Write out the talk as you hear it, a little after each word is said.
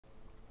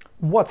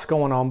What's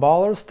going on,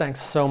 ballers?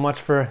 Thanks so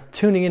much for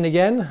tuning in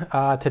again.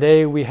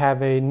 Today we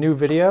have a new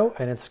video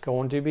and it's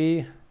going to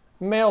be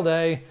mail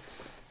day.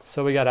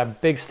 So we got a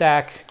big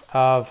stack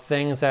of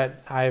things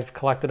that I've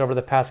collected over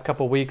the past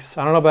couple weeks.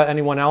 I don't know about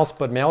anyone else,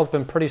 but mail's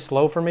been pretty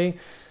slow for me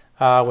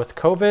with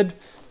COVID.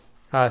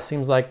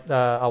 Seems like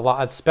a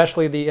lot,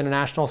 especially the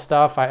international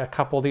stuff. A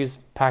couple of these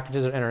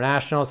packages are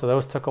international, so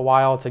those took a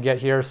while to get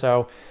here.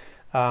 So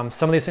some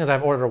of these things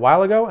I've ordered a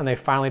while ago and they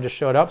finally just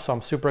showed up. So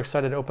I'm super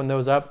excited to open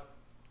those up.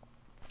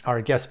 Our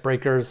guest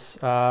breakers,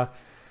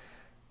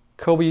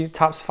 Kobe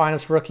Topps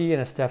Finest Rookie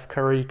and a Steph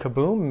Curry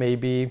Kaboom.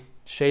 Maybe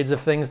shades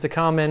of things to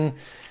come in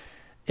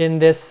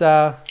this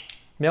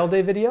mail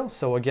day video.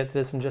 So we'll get to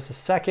this in just a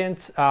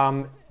second.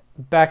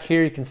 Back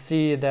here you can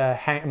see the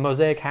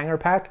mosaic hanger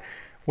pack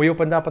we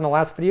opened up in the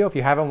last video. If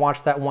you haven't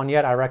watched that one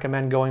yet, I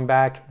recommend going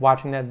back,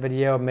 watching that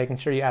video, and making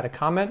sure you add a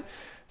comment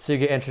so you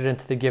get entered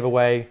into the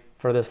giveaway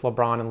for this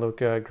LeBron and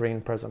Luka green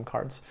prism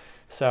cards.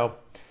 So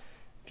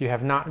if you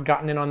have not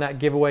gotten in on that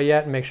giveaway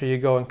yet, make sure you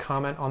go and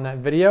comment on that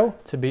video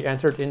to be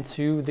entered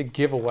into the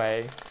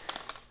giveaway.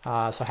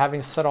 So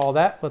having said all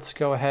that, let's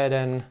go ahead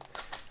and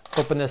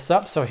open this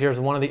up. So here's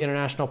one of the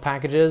international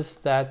packages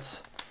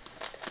that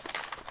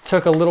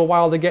took a little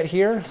while to get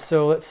here.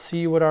 So let's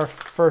see what our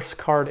first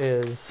card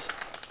is.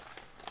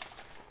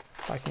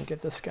 If I can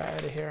get this guy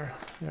out of here.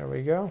 There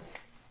we go.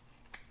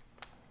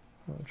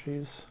 Oh,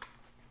 geez.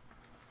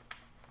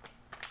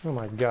 Oh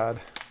my God.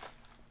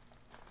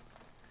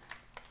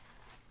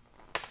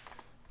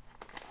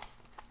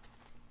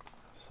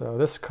 So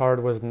this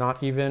card was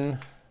not even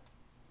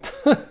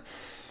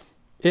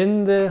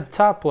in the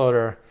top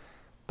loader,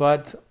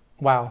 but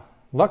wow,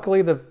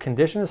 luckily the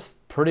condition is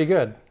pretty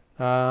good.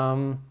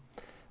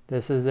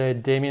 This is a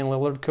Damian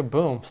Lillard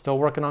Kaboom. Still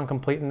working on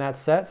completing that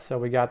set. So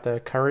we got the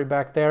Curry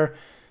back there.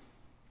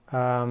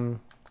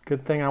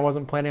 Good thing I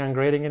wasn't planning on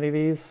grading any of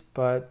these,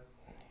 but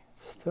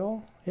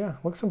still, yeah,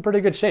 looks in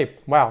pretty good shape.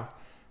 Wow.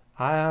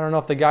 I don't know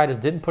if the guy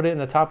just didn't put it in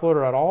the top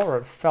loader at all or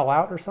it fell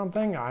out or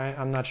something.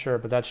 I'm not sure,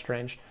 but that's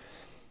strange.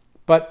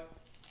 But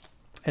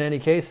in any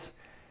case,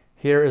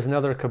 here is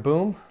another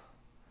Kaboom.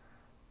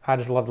 I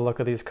just love the look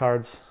of these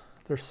cards.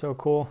 They're so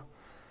cool.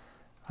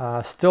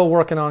 Still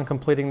working on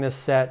completing this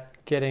set,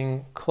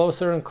 getting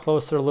closer and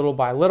closer little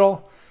by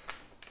little.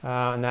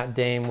 And that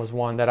Dame was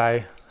one that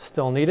I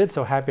still needed,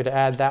 so happy to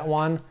add that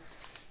one.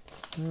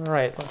 All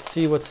right, let's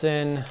see what's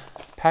in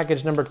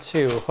package number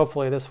 2.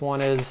 Hopefully this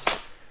one is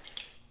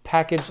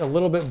packaged a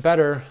little bit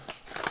better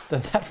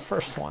than that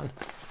first one.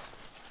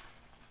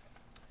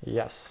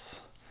 Yes.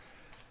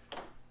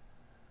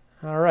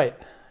 All right,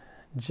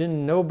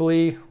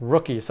 Ginobili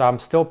Rookie. So I'm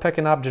still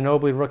picking up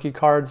Ginobili Rookie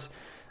cards,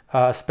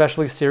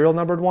 especially serial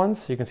numbered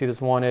ones. You can see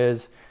this one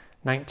is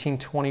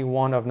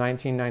 1921 of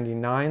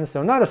 1999.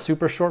 So not a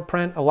super short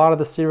print. A lot of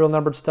the serial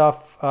numbered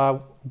stuff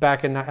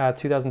back in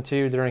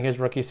 2002 during his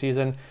rookie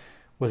season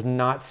was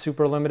not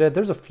super limited.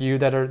 There's a few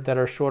that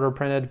are shorter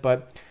printed,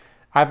 but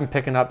I've been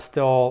picking up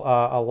still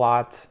a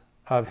lot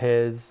of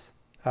his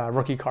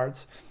rookie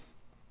cards,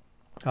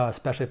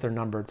 especially if they're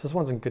numbered. So this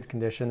one's in good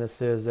condition. This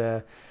is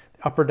a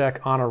Upper Deck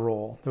Honor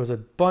Roll. There was a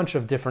bunch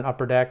of different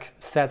Upper Deck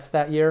sets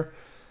that year.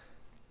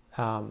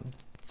 So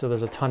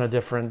there's a ton of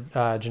different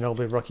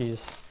Ginobili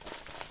rookies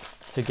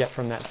to get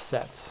from that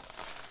set.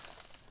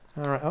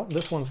 All right, oh,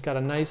 this one's got a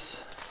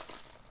nice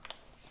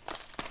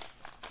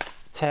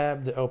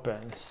tab to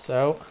open.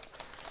 So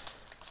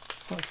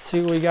let's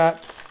see what we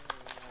got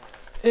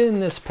in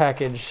this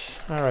package.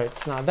 All right,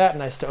 it's not that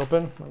nice to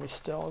open. Let me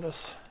still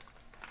just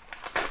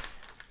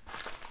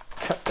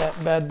cut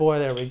that bad boy.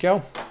 There we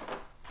go.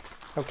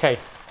 Okay,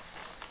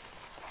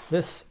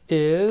 this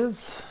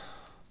is,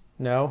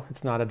 no,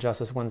 it's not a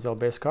Justice Winslow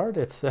base card.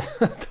 It's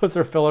those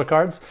are filler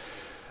cards.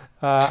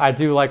 I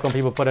do like when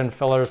people put in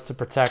fillers to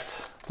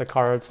protect the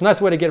cards. It's a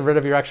nice way to get rid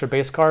of your extra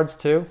base cards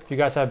too. If you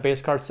guys have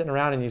base cards sitting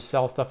around and you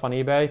sell stuff on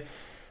eBay,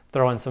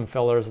 throw in some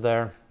fillers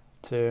there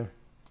to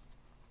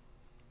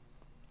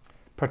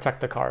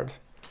protect the card.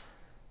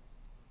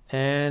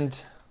 And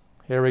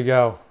here we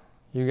go.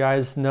 You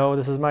guys know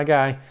this is my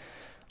guy.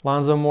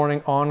 Lonzo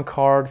Mourning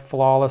on-card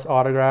flawless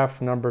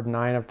autograph, numbered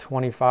 9 of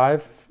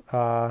 25.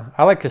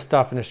 I like his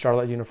stuff in his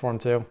Charlotte uniform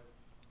too,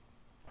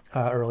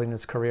 early in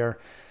his career.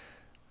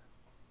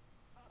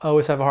 I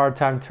always have a hard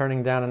time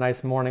turning down a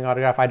nice Mourning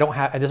autograph. I don't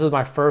have, this is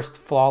my first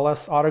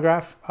flawless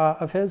autograph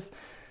of his.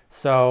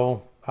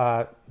 So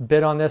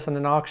bid on this in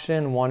an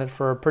auction, won it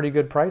for a pretty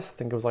good price. I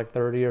think it was like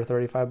 30 or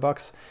 35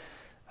 bucks.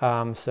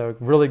 So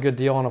really good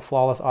deal on a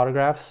flawless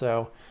autograph.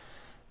 So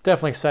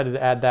definitely excited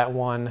to add that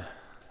one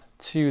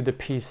to the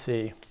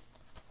PC.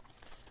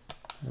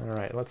 All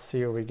right, let's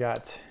see what we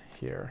got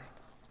here.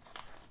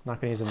 I'm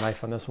not going to use a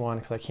knife on this one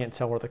because I can't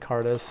tell where the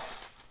card is.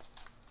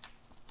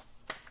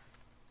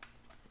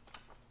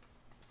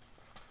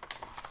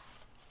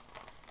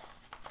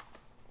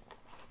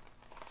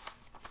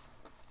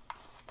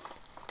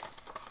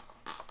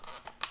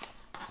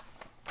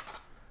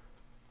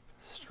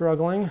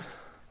 Struggling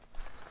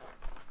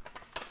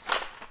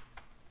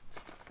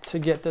to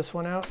get this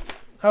one out.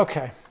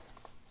 Okay.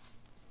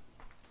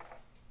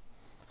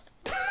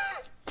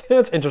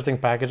 It's interesting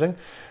packaging.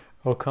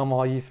 Oh, come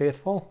all ye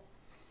faithful.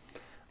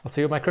 Let's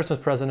see what my Christmas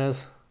present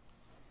is.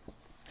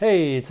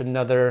 Hey, it's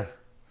another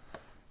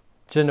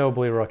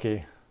Ginobili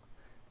rookie.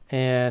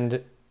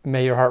 And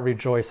may your heart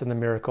rejoice in the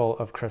miracle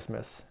of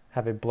Christmas.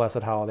 Have a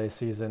blessed holiday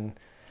season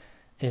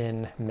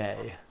in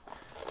May.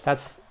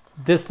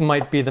 This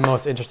might be the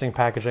most interesting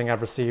packaging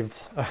I've received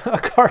a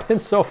card in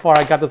so far.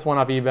 I got this one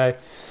off eBay.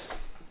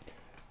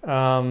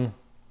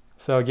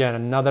 So again,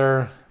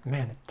 another,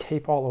 man,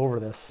 tape all over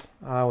this.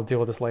 I'll deal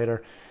with this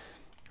later.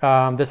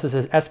 This is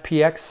his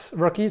SPX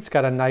rookie. It's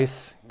got a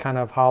nice kind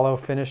of hollow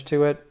finish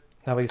to it,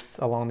 at least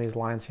along these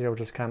lines here,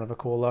 which is kind of a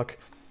cool look.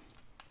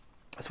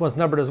 This one's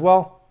numbered as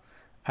well,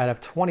 out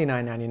of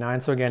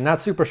 $29.99. So again, not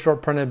super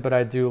short printed, but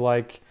I do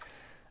like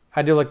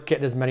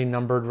getting as many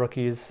numbered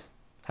rookies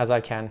as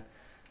I can.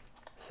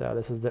 So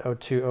this is the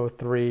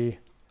 0203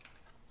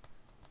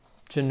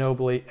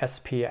 Ginobili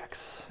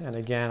SPX. And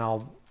again,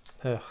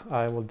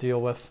 I will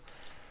deal with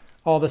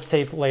all this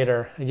tape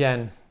later.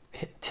 Again,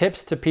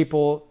 tips to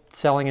people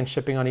selling and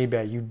shipping on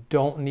eBay. You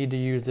don't need to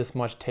use this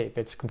much tape.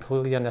 It's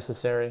completely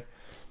unnecessary.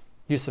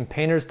 Use some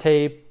painter's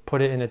tape,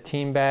 put it in a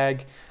team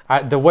bag.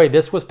 The way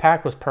this was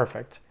packed was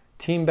perfect.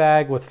 Team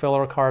bag with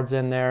filler cards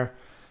in there.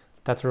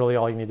 That's really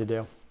all you need to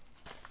do.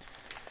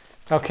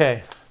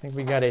 Okay, I think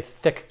we got a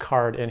thick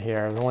card in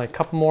here. There's only a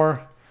couple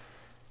more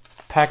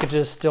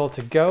packages still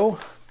to go,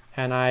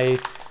 and I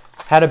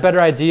had a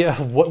better idea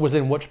of what was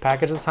in which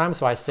package this time,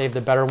 so I saved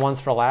the better ones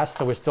for last.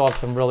 So we still have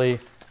some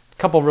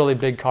couple really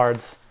big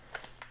cards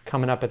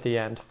coming up at the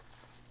end.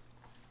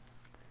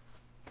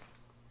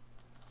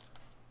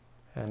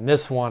 And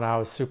this one I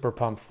was super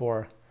pumped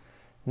for.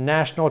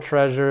 National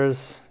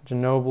Treasures,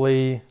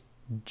 Ginobili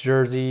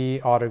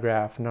jersey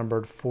autograph,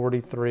 numbered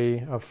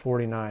 43 of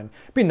 49.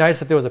 It'd be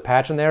nice if there was a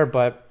patch in there,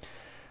 but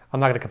I'm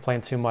not going to complain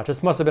too much.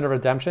 This must have been a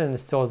redemption, and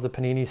it still has the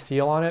Panini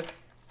seal on it.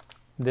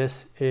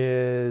 This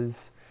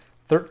is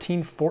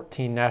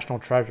 13-14 National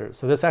Treasures.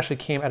 So this actually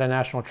came out of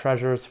National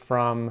Treasures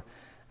from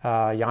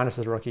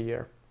Giannis's rookie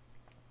year,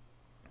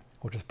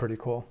 which is pretty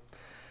cool.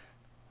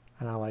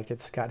 And I like it.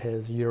 It's got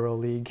his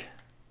EuroLeague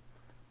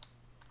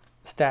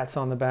stats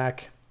on the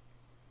back.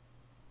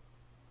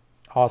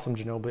 Awesome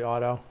Ginobili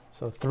auto.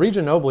 So 3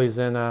 Ginobilis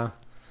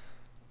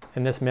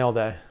in this mail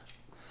day.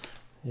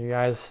 You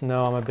guys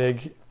know I'm a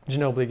big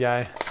Ginobili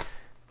guy.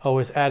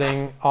 Always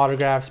adding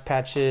autographs,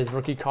 patches,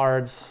 rookie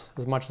cards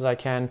as much as I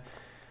can.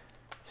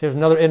 So here's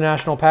another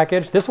international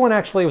package. This one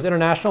actually was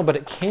international, but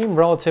it came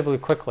relatively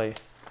quickly,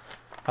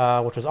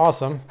 which was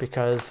awesome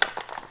because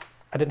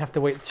I didn't have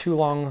to wait too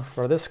long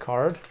for this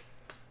card.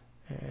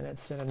 And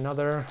it's in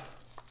another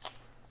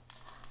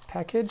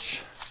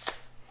package.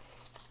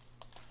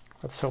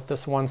 Let's hope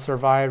this one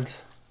survived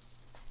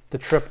the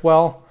trip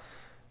well,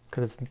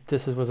 because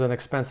this was an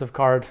expensive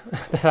card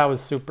that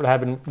I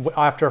had been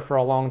after for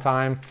a long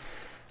time,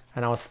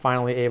 and I was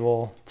finally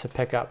able to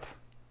pick up.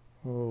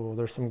 Ooh,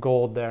 there's some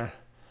gold there.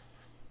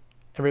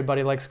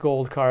 Everybody likes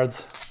gold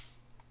cards.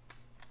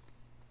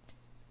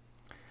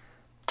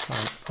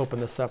 I'll open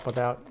this up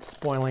without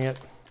spoiling it.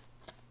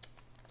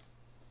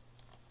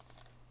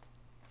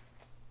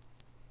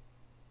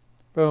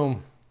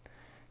 Boom.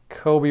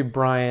 Kobe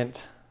Bryant,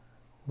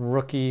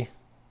 rookie,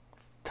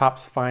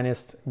 Topps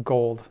Finest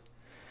gold.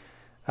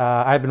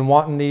 I've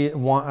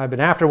been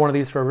after one of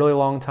these for a really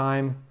long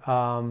time.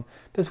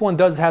 This one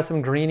does have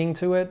some greening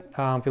to it.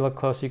 If you look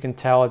close, you can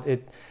tell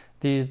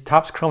these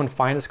Topps Chrome and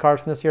Finest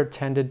cards from this year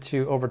tended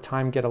to over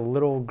time get a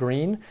little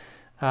green,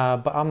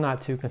 but I'm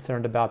not too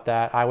concerned about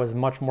that. I was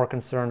much more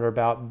concerned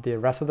about the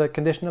rest of the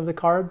condition of the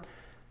card.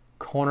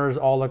 Corners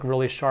all look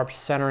really sharp.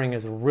 Centering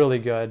is really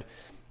good,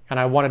 and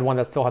I wanted one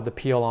that still had the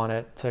peel on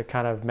it to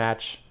kind of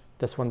match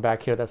this one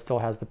back here that still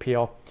has the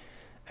peel.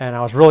 And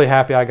I was really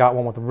happy I got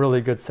one with really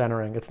good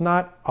centering. It's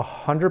not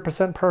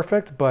 100%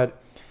 perfect,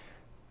 but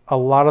a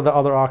lot of the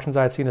other auctions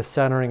I had seen, the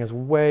centering is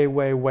way,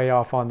 way, way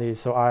off on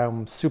these. So I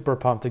am super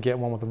pumped to get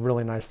one with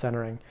really nice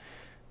centering.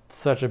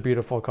 Such a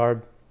beautiful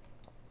card.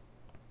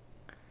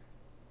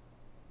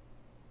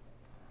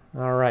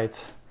 All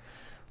right,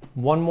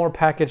 one more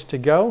package to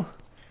go.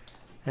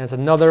 And it's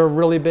another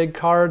really big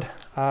card,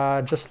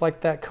 just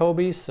like that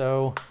Kobe.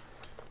 So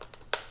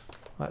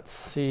let's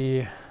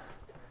see,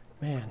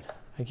 man.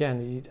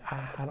 Again,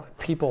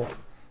 people,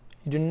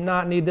 you do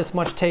not need this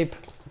much tape.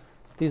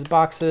 These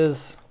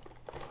boxes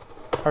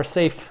are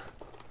safe,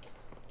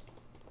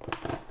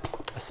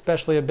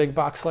 especially a big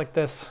box like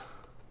this.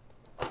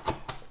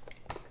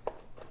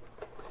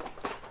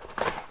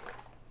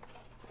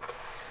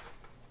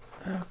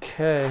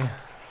 Okay.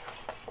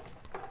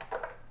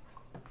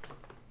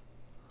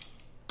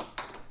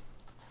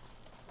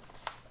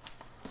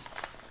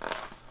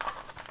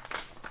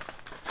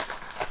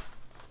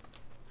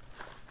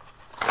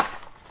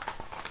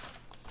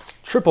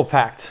 Triple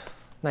packed.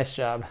 Nice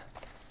job.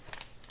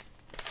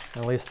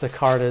 At least the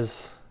card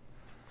is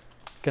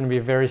going to be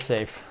very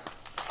safe.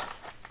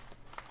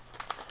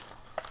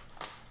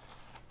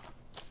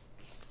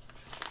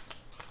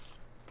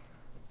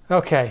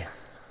 Okay,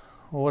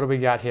 what do we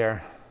got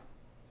here?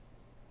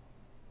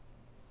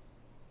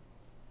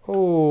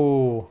 Oh,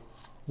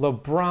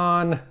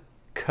 LeBron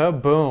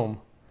Kaboom.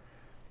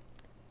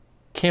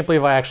 Can't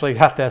believe I actually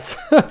got this.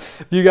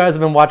 If you guys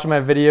have been watching my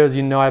videos,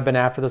 you know I've been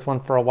after this one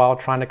for a while,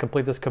 trying to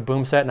complete this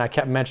Kaboom set, and I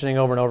kept mentioning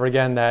over and over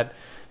again that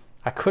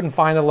I couldn't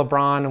find the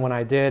LeBron, and when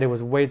I did, it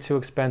was way too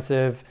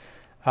expensive.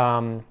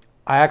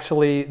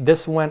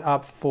 This went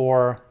up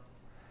for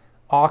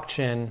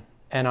auction,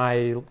 and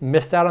I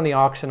missed out on the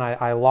auction.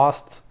 I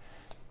lost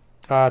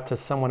to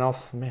someone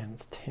else. Man,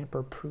 it's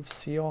tamper-proof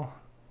seal.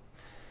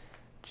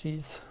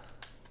 Jeez.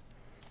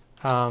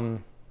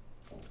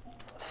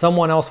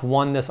 Someone else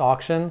won this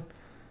auction.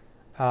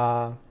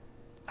 I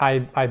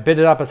bid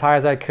it up as high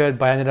as I could,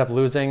 but I ended up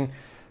losing.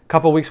 A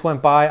couple weeks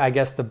went by. I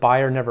guess the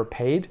buyer never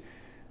paid.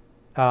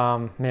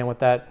 Man, with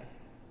that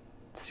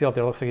seal up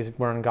there, looks like he's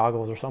wearing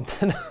goggles or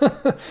something.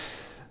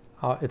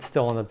 It's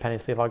still in the penny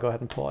sleeve. I'll go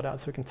ahead and pull it out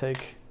so we can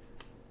take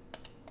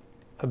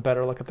a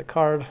better look at the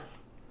card.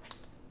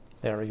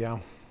 There we go.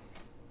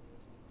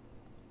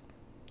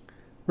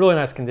 Really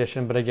nice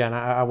condition, but again,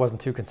 I wasn't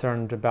too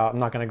concerned about, I'm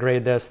not going to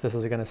grade this. This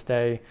is going to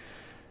stay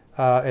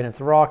in its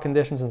raw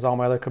condition since all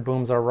my other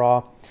Kabooms are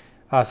raw.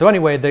 So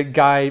anyway,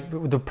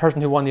 the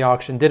person who won the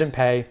auction didn't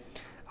pay.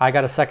 I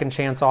got a second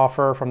chance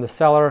offer from the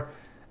seller,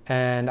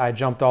 and I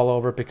jumped all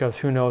over it because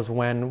who knows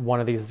when one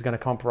of these is going to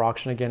come up for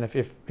auction again.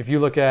 If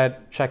you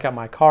check out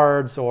my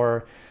cards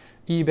or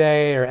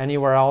eBay or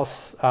anywhere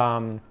else,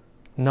 none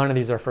of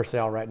these are for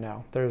sale right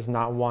now. There's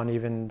not one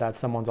even that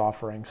someone's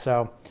offering.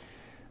 So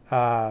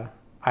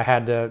I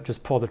had to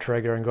just pull the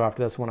trigger and go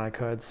after this when I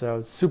could.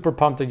 So super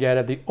pumped to get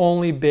it. The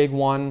only big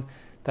one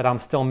that I'm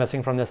still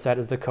missing from this set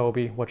is the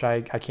Kobe, which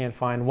I can't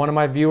find. One of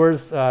my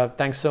viewers,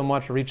 thanks so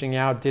much for reaching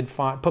out, did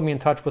put me in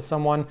touch with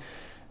someone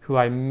who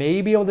I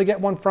may be able to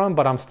get one from,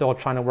 but I'm still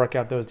trying to work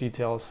out those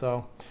details.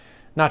 So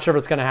not sure if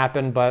it's going to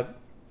happen, but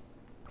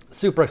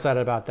super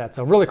excited about that.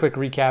 So really quick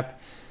recap.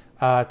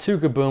 Two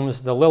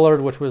Kabooms, the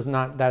Lillard, which was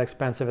not that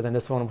expensive, and then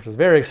this one, which was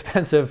very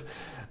expensive.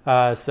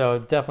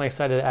 So definitely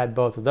excited to add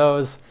both of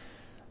those.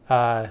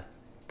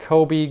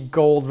 Kobe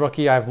Gold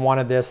Rookie, I've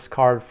wanted this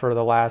card for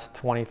the last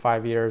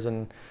 25 years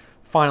and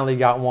finally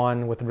got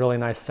one with really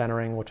nice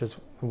centering, which is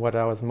what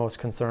I was most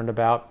concerned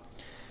about.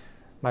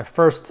 My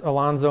first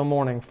Alonzo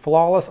Mourning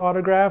Flawless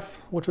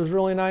autograph, which was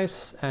really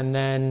nice. And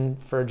then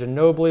for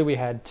Ginobili, we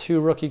had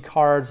two rookie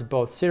cards,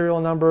 both serial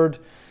numbered.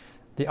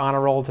 The Honor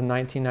Roll to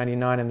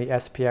 1999 and the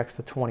SPX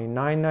to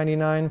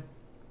 29.99.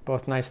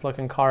 Both nice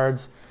looking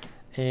cards.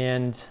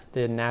 And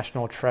the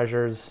National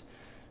Treasures,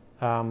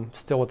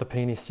 still with the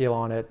Panini seal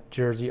on it,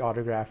 jersey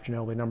autograph,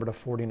 Ginobili, number to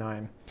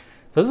 49.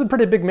 So this is a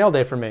pretty big mail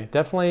day for me.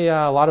 Definitely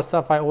a lot of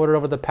stuff I ordered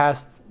over the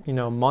past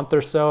month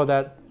or so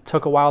that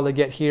took a while to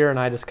get here, and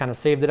I just kind of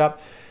saved it up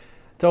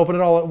to open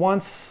it all at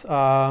once. Took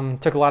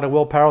a lot of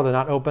willpower to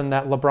not open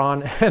that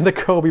LeBron and the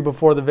Kobe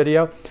before the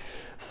video.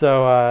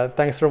 So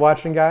thanks for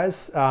watching,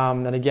 guys.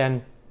 And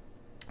again,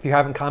 if you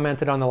haven't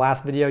commented on the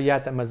last video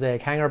yet, that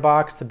Mosaic hanger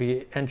box to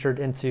be entered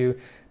into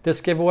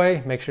this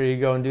giveaway, make sure you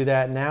go and do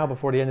that now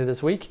before the end of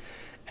this week,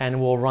 and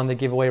we'll run the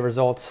giveaway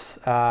results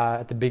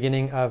at the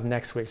beginning of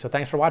next week. So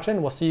thanks for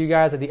watching. We'll see you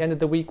guys at the end of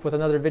the week with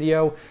another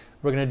video.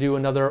 We're going to do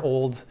another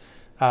old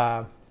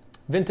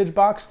vintage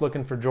box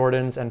looking for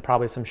Jordans and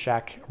probably some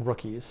Shaq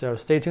rookies. So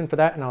stay tuned for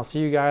that, and I'll see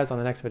you guys on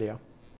the next video.